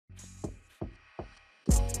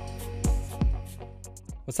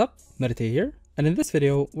What's up? Medite here, and in this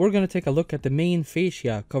video we're going to take a look at the main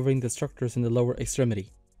fascia covering the structures in the lower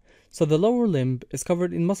extremity. So the lower limb is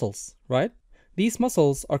covered in muscles, right? These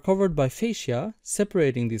muscles are covered by fascia,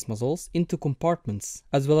 separating these muscles into compartments,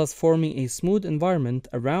 as well as forming a smooth environment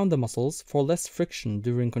around the muscles for less friction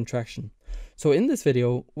during contraction. So in this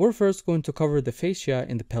video, we're first going to cover the fascia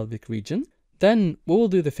in the pelvic region, then we will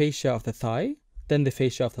do the fascia of the thigh, then the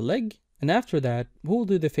fascia of the leg, and after that, we will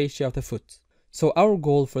do the fascia of the foot. So our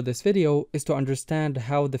goal for this video is to understand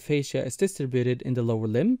how the fascia is distributed in the lower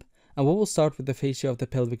limb, and we will start with the fascia of the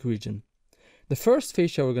pelvic region. The first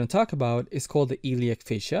fascia we're going to talk about is called the iliac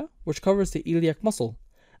fascia, which covers the iliac muscle.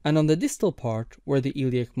 And on the distal part, where the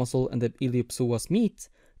iliac muscle and the iliopsoas meet,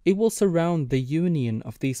 it will surround the union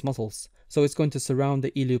of these muscles. So it's going to surround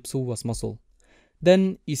the iliopsoas muscle.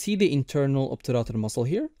 Then you see the internal obturator muscle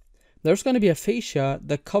here. There's going to be a fascia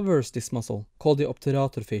that covers this muscle, called the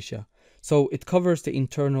Obturator Fascia. So it covers the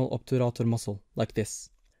internal obturator muscle, like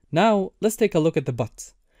this. Now, let's take a look at the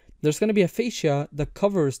butt. There's going to be a fascia that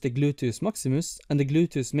covers the gluteus maximus and the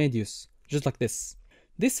gluteus medius, just like this.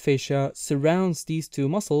 This fascia surrounds these two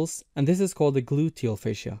muscles, and this is called the gluteal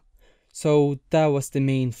fascia. So that was the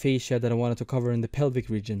main fascia that I wanted to cover in the pelvic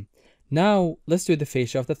region. Now, let's do the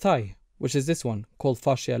fascia of the thigh, which is this one, called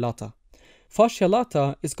Fascia Lata. Fascia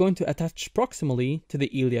Lata is going to attach proximally to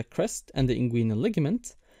the iliac crest and the inguinal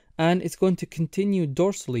ligament, and it's going to continue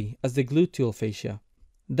dorsally as the gluteal fascia.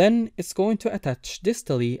 Then it's going to attach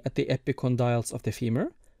distally at the epicondyles of the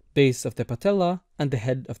femur, base of the patella, and the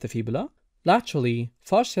head of the fibula. Laterally,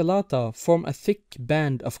 fascia lata form a thick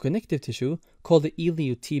band of connective tissue called the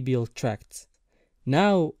iliotibial tract.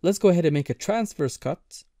 Now, let's go ahead and make a transverse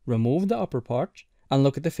cut, remove the upper part, and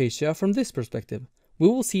look at the fascia from this perspective. We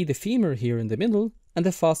will see the femur here in the middle, and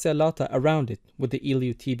the fascia lata around it with the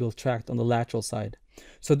iliotibial tract on the lateral side.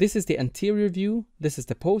 So this is the anterior view, this is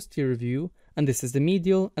the posterior view, and this is the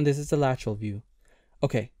medial, and this is the lateral view.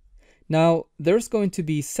 Okay, now there's going to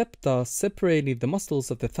be septa separating the muscles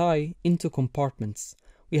of the thigh into compartments.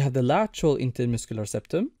 We have the lateral intermuscular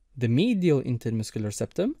septum, the medial intermuscular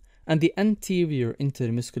septum, and the anterior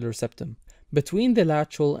intermuscular septum. Between the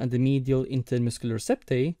lateral and the medial intermuscular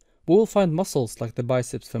septae, we will find muscles like the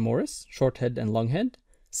biceps femoris, short head and long head,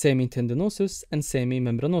 semitendinosus, and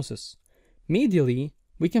semimembranosus. Medially,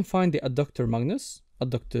 we can find the adductor magnus,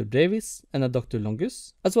 adductor brevis, and adductor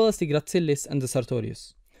longus, as well as the Gracilis and the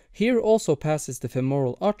Sartorius. Here also passes the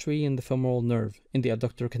femoral artery and the femoral nerve in the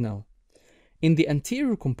adductor canal. In the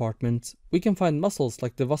anterior compartment, we can find muscles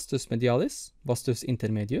like the vastus medialis, vastus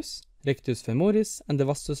intermedius, rectus femoris, and the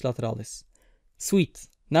vastus lateralis. Sweet!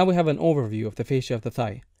 Now we have an overview of the fascia of the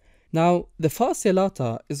thigh. Now, the fascia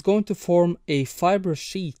lata is going to form a fibrous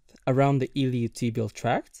sheath around the iliotibial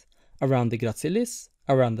tract, around the Gracilis,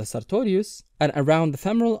 around the Sartorius, and around the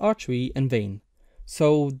femoral artery and vein.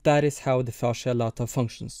 So that is how the fascia lata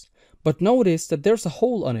functions. But notice that there's a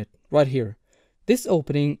hole on it, right here. This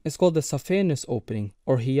opening is called the Saphenous Opening,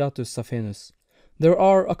 or hiatus saphenus. There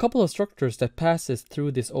are a couple of structures that passes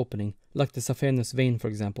through this opening, like the Saphenous Vein, for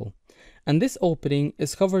example. And this opening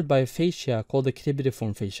is covered by a fascia called the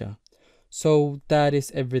Cribriform Fascia. So that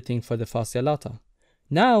is everything for the fascia lata.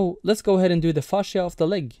 Now, let's go ahead and do the fascia of the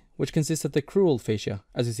leg, which consists of the Crural Fascia,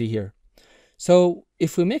 as you see here. So,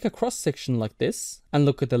 if we make a cross-section like this, and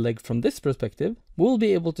look at the leg from this perspective, we'll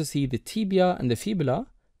be able to see the tibia and the fibula,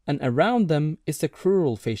 and around them is the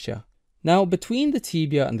Crural Fascia. Now, between the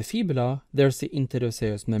tibia and the fibula, there's the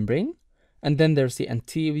interosseous membrane, and then there's the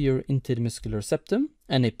anterior intermuscular septum,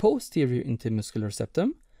 and a posterior intermuscular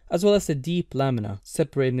septum, as well as the deep lamina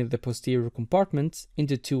separating the posterior compartments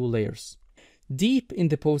into two layers. Deep in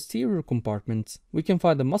the posterior compartment, we can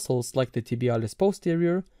find the muscles like the tibialis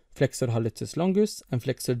posterior, flexor hallucis longus, and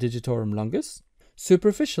flexor digitorum longus.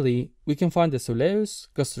 Superficially, we can find the soleus,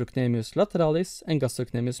 gastrocnemius lateralis, and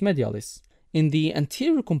gastrocnemius medialis. In the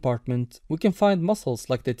anterior compartment, we can find muscles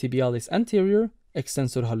like the tibialis anterior,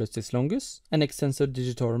 extensor hallucis longus, and extensor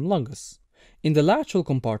digitorum longus. In the lateral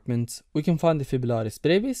compartment, we can find the fibularis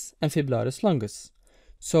brevis and fibularis longus.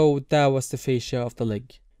 So that was the fascia of the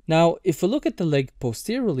leg. Now, if we look at the leg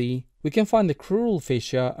posteriorly, we can find the crural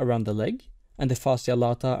fascia around the leg and the fascia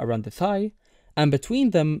lata around the thigh, and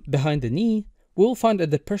between them, behind the knee, we'll find a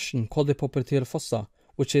depression called the popliteal fossa,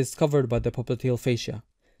 which is covered by the popliteal fascia.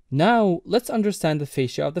 Now, let's understand the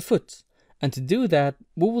fascia of the foot, and to do that,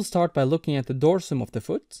 we will start by looking at the dorsum of the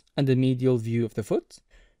foot and the medial view of the foot.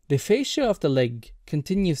 The fascia of the leg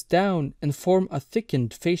continues down and form a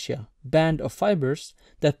thickened fascia, band of fibers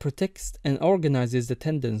that protects and organizes the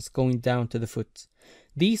tendons going down to the foot.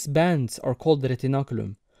 These bands are called the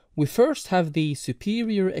retinaculum, we first have the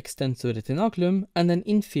superior extensor retinaculum and then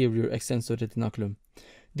inferior extensor retinaculum.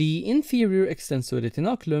 The inferior extensor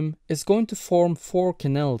retinaculum is going to form 4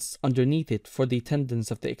 canals underneath it for the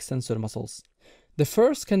tendons of the extensor muscles. The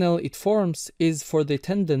first canal it forms is for the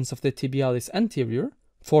tendons of the tibialis anterior,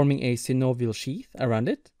 forming a synovial sheath around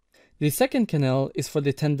it. The second canal is for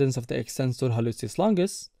the tendons of the extensor hallucis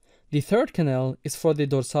longus. The third canal is for the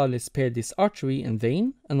dorsalis pedis artery and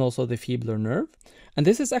vein, and also the fibular nerve. And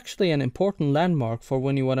this is actually an important landmark for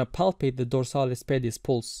when you want to palpate the dorsalis pedis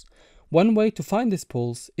pulse. One way to find this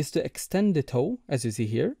pulse is to extend the toe, as you see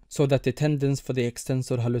here, so that the tendons for the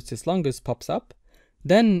extensor hallucis longus pops up.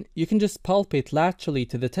 Then you can just palpate laterally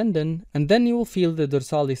to the tendon, and then you will feel the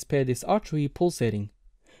dorsalis pedis artery pulsating.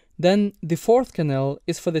 Then the fourth canal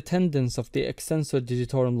is for the tendons of the extensor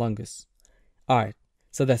digitorum longus. Alright,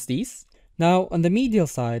 so that's these. Now on the medial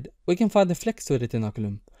side, we can find the flexor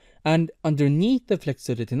retinaculum. And underneath the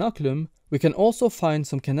flexor retinaculum, we can also find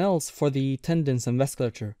some canals for the tendons and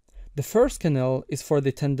vasculature. The first canal is for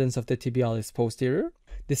the tendons of the tibialis posterior.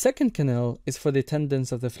 The second canal is for the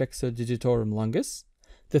tendons of the flexor digitorum longus.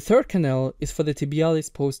 The third canal is for the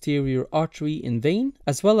tibialis posterior artery and vein,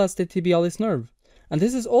 as well as the tibialis nerve. And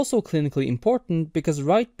this is also clinically important because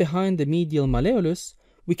right behind the medial malleolus,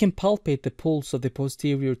 we can palpate the pulse of the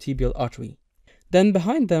posterior tibial artery. Then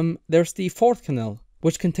behind them, there's the fourth canal,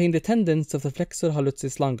 which contain the tendons of the flexor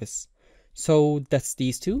hallucis longus. So that's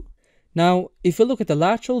these two. Now, if we look at the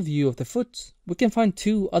lateral view of the foot, we can find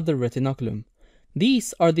 2 other retinaculum.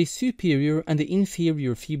 These are the superior and the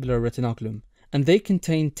inferior fibular retinaculum, and they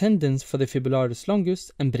contain tendons for the fibularis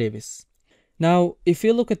longus and brevis. Now, if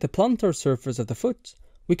we look at the plantar surface of the foot,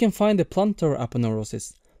 we can find the plantar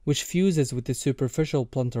aponeurosis, which fuses with the superficial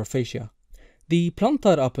plantar fascia. The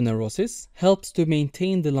plantar aponeurosis helps to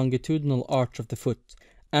maintain the longitudinal arch of the foot,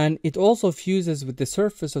 and it also fuses with the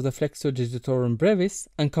surface of the flexor digitorum brevis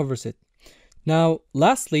and covers it. Now,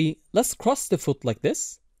 lastly, let's cross the foot like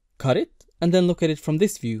this, cut it, and then look at it from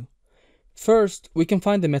this view. First, we can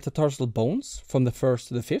find the metatarsal bones from the 1st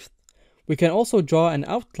to the 5th. We can also draw an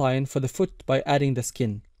outline for the foot by adding the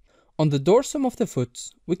skin. On the dorsum of the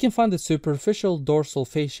foot, we can find the superficial dorsal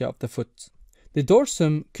fascia of the foot. The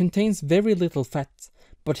dorsum contains very little fat,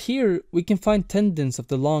 but here we can find tendons of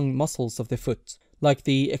the long muscles of the foot, like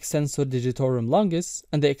the extensor digitorum longus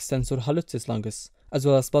and the extensor hallucis longus, as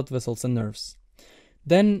well as blood vessels and nerves.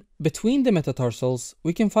 Then, between the metatarsals,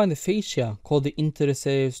 we can find the fascia called the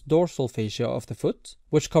interosseous dorsal fascia of the foot,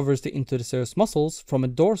 which covers the interosseous muscles from a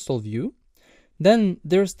dorsal view. Then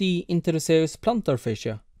there's the interosseous plantar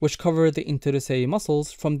fascia, which cover the interosseous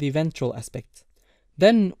muscles from the ventral aspect.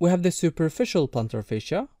 Then we have the superficial plantar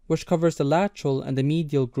fascia, which covers the lateral and the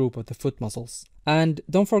medial group of the foot muscles. And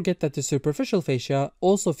don't forget that the superficial fascia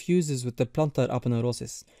also fuses with the plantar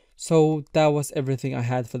aponeurosis. So that was everything I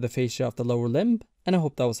had for the fascia of the lower limb, and I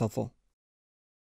hope that was helpful.